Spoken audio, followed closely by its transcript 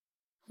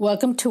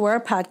Welcome to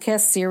our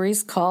podcast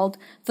series called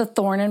The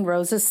Thorn and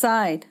Rose's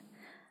Side.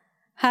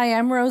 Hi,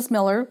 I'm Rose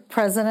Miller,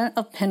 president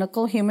of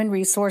Pinnacle Human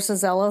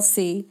Resources,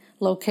 LLC,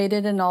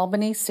 located in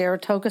Albany,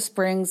 Saratoga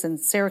Springs, and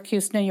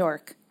Syracuse, New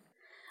York.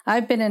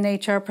 I've been an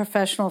HR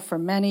professional for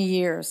many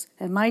years,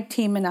 and my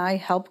team and I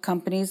help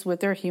companies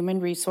with their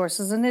human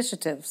resources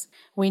initiatives.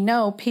 We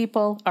know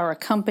people are a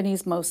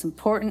company's most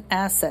important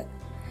asset,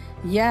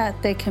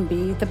 yet they can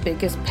be the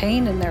biggest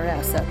pain in their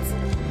assets.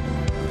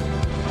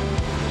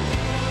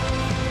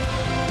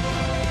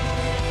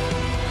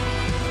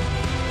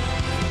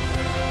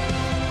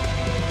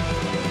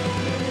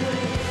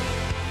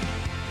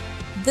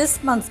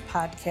 This month's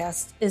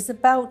podcast is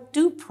about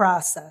due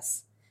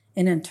process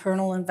in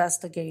internal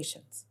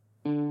investigations.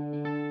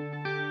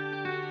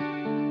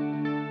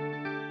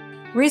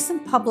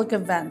 Recent public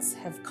events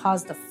have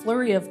caused a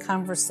flurry of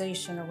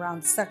conversation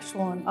around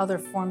sexual and other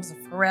forms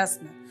of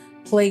harassment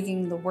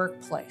plaguing the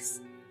workplace.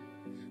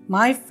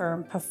 My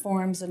firm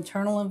performs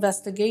internal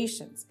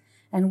investigations,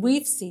 and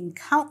we've seen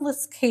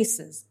countless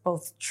cases,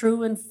 both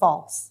true and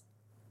false.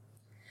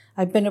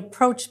 I've been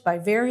approached by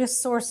various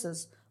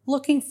sources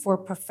looking for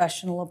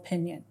professional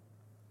opinion.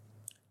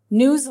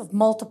 News of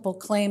multiple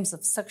claims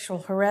of sexual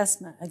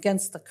harassment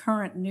against the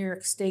current New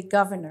York State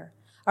governor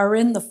are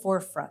in the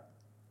forefront.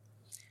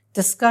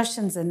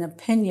 Discussions and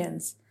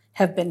opinions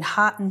have been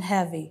hot and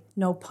heavy,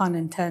 no pun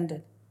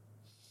intended.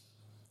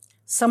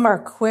 Some are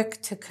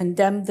quick to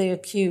condemn the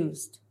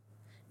accused.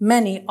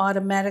 Many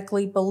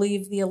automatically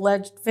believe the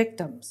alleged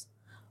victims,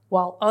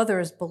 while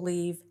others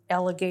believe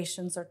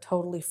allegations are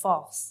totally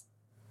false.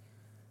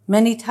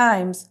 Many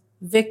times,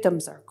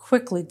 victims are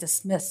quickly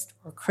dismissed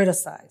or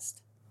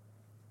criticized.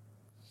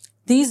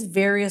 These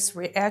various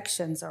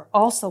reactions are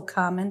also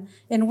common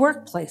in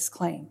workplace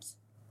claims.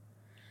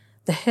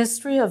 The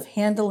history of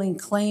handling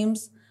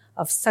claims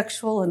of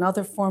sexual and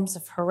other forms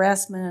of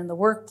harassment in the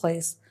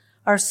workplace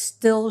are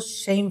still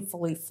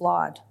shamefully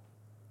flawed.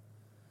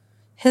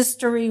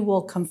 History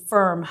will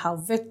confirm how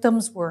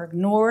victims were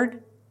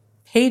ignored,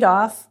 paid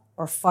off,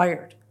 or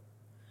fired.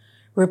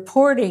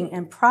 Reporting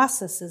and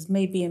processes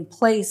may be in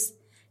place,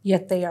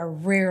 yet they are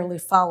rarely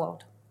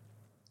followed.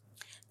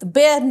 The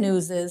bad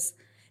news is,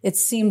 it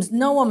seems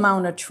no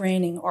amount of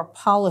training or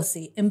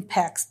policy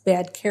impacts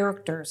bad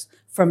characters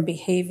from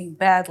behaving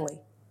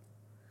badly.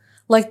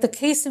 Like the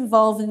case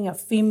involving a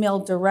female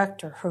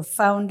director who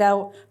found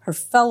out her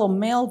fellow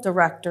male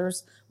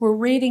directors were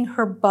rating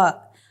her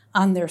butt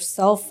on their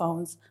cell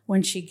phones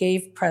when she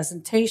gave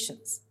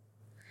presentations.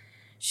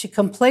 She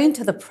complained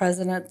to the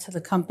president of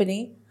the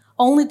company,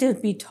 only to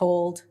be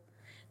told,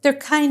 "They're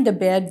kind of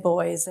bad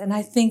boys, and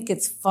I think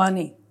it's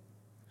funny."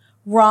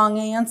 Wrong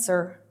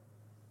answer.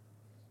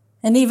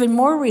 An even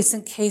more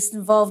recent case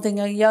involving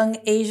a young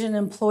Asian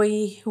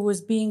employee who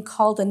was being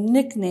called a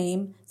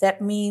nickname that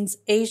means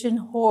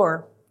Asian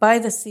whore by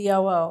the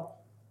COO.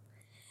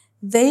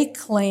 They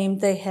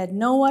claimed they had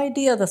no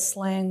idea the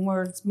slang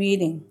words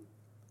meaning.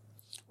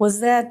 Was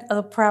that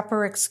a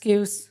proper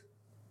excuse?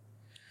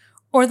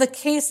 Or the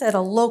case at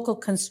a local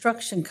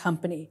construction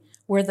company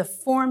where the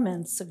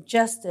foreman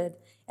suggested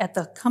at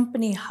the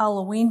company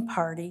Halloween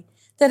party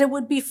that it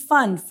would be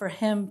fun for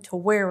him to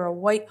wear a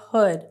white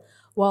hood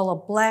while a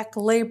black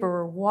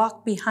laborer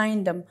walked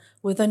behind him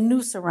with a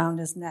noose around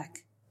his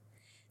neck.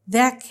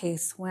 That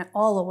case went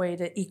all the way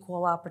to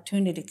Equal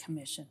Opportunity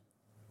Commission.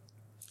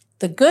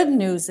 The good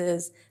news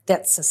is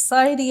that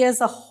society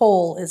as a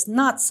whole is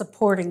not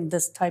supporting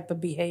this type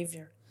of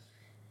behavior.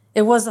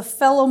 It was a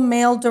fellow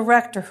male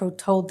director who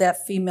told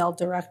that female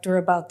director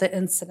about the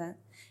incident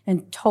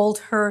and told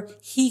her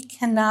he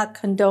cannot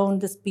condone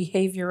this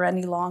behavior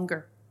any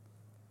longer.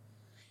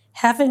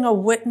 Having a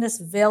witness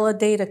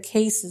validate a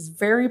case is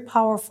very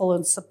powerful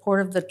in support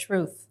of the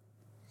truth.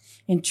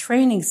 In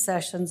training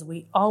sessions,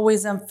 we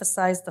always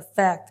emphasize the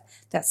fact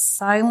that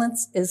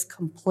silence is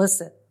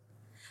complicit.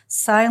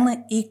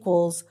 Silent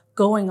equals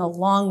going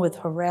along with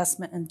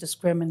harassment and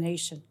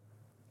discrimination.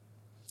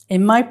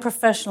 In my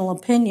professional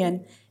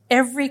opinion,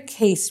 every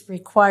case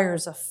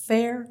requires a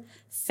fair,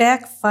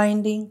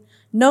 fact-finding,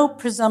 no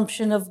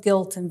presumption of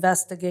guilt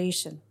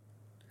investigation.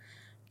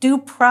 Due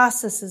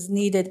process is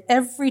needed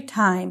every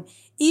time,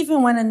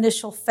 even when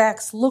initial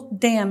facts look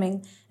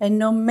damning, and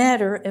no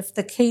matter if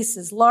the case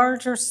is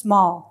large or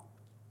small.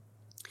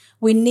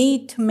 We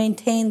need to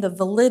maintain the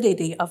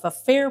validity of a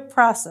fair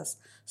process,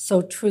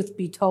 so truth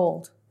be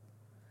told.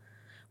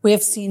 We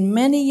have seen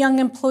many young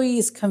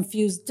employees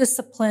confuse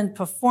disciplined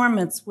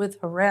performance with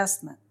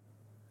harassment.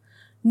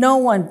 No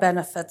one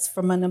benefits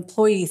from an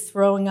employee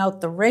throwing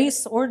out the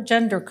race or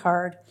gender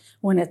card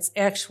when it's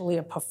actually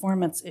a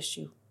performance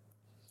issue.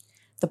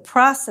 The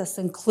process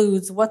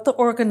includes what the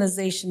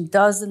organization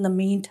does in the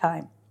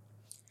meantime.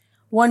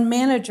 One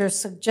manager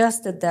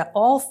suggested that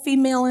all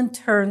female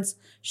interns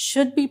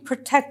should be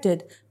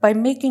protected by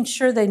making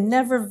sure they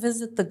never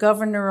visit the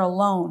governor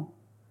alone.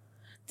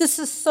 This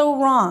is so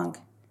wrong.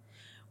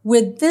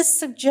 With this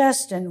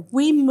suggestion,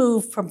 we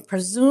move from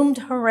presumed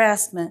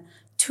harassment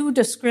to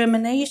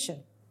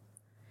discrimination.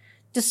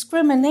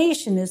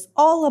 Discrimination is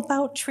all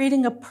about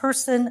treating a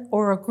person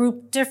or a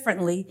group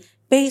differently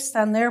based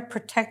on their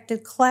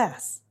protected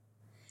class.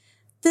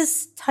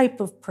 This type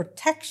of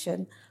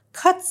protection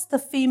cuts the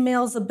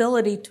female's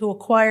ability to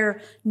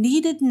acquire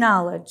needed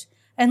knowledge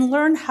and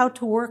learn how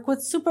to work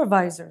with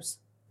supervisors.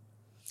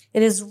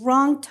 It is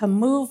wrong to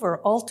move or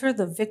alter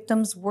the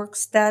victim's work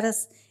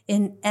status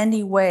in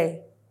any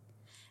way.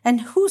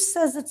 And who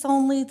says it's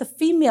only the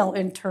female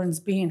interns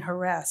being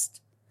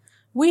harassed?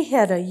 We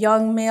had a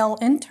young male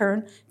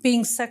intern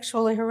being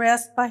sexually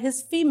harassed by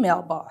his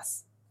female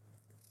boss.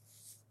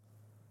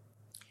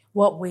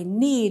 What we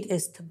need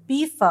is to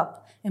beef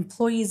up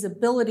employees'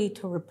 ability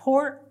to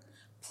report,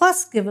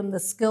 plus give them the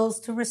skills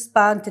to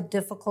respond to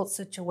difficult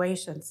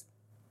situations.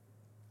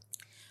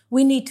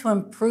 We need to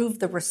improve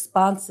the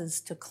responses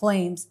to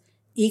claims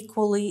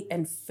equally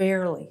and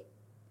fairly.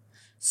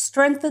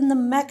 Strengthen the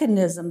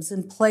mechanisms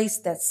in place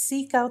that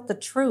seek out the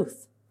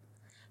truth.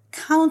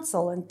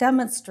 Counsel and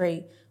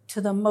demonstrate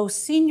to the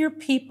most senior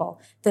people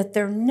that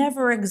they're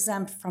never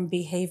exempt from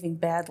behaving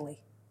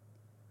badly.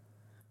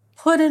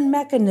 Put in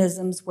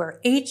mechanisms where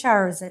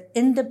HR is an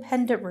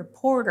independent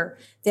reporter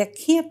that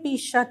can't be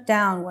shut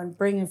down when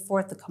bringing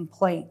forth a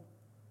complaint.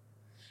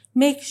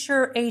 Make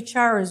sure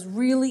HR is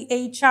really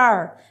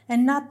HR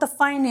and not the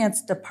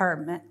finance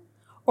department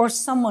or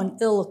someone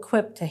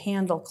ill-equipped to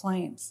handle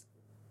claims.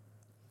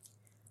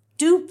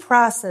 Due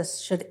process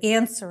should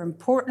answer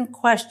important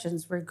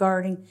questions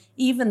regarding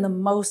even the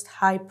most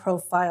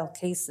high-profile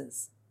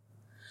cases.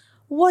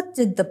 What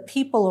did the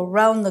people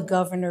around the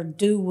governor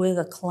do with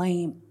a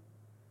claim?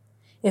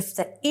 If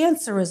the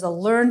answer is a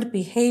learned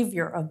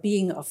behavior of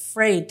being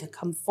afraid to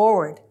come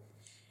forward,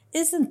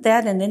 isn't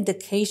that an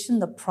indication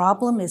the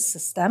problem is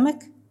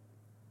systemic?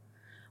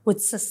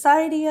 With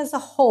society as a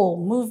whole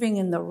moving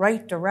in the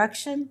right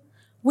direction,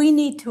 we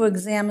need to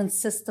examine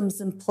systems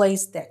in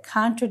place that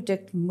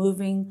contradict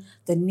moving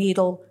the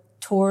needle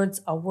towards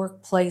a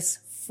workplace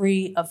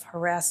free of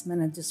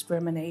harassment and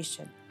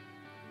discrimination.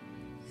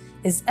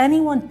 Is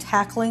anyone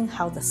tackling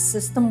how the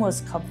system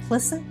was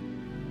complicit?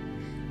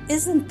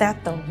 Isn't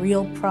that the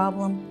real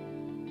problem?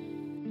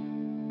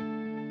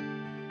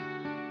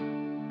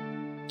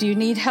 Do you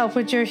need help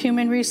with your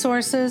human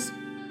resources?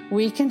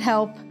 We can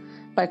help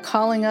by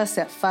calling us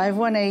at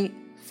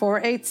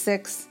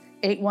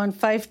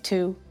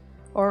 518-486-8152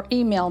 or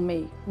email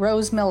me,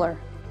 Rose Miller,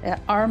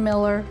 at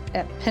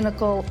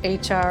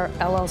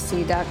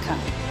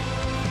rmiller@pinnaclehrllc.com.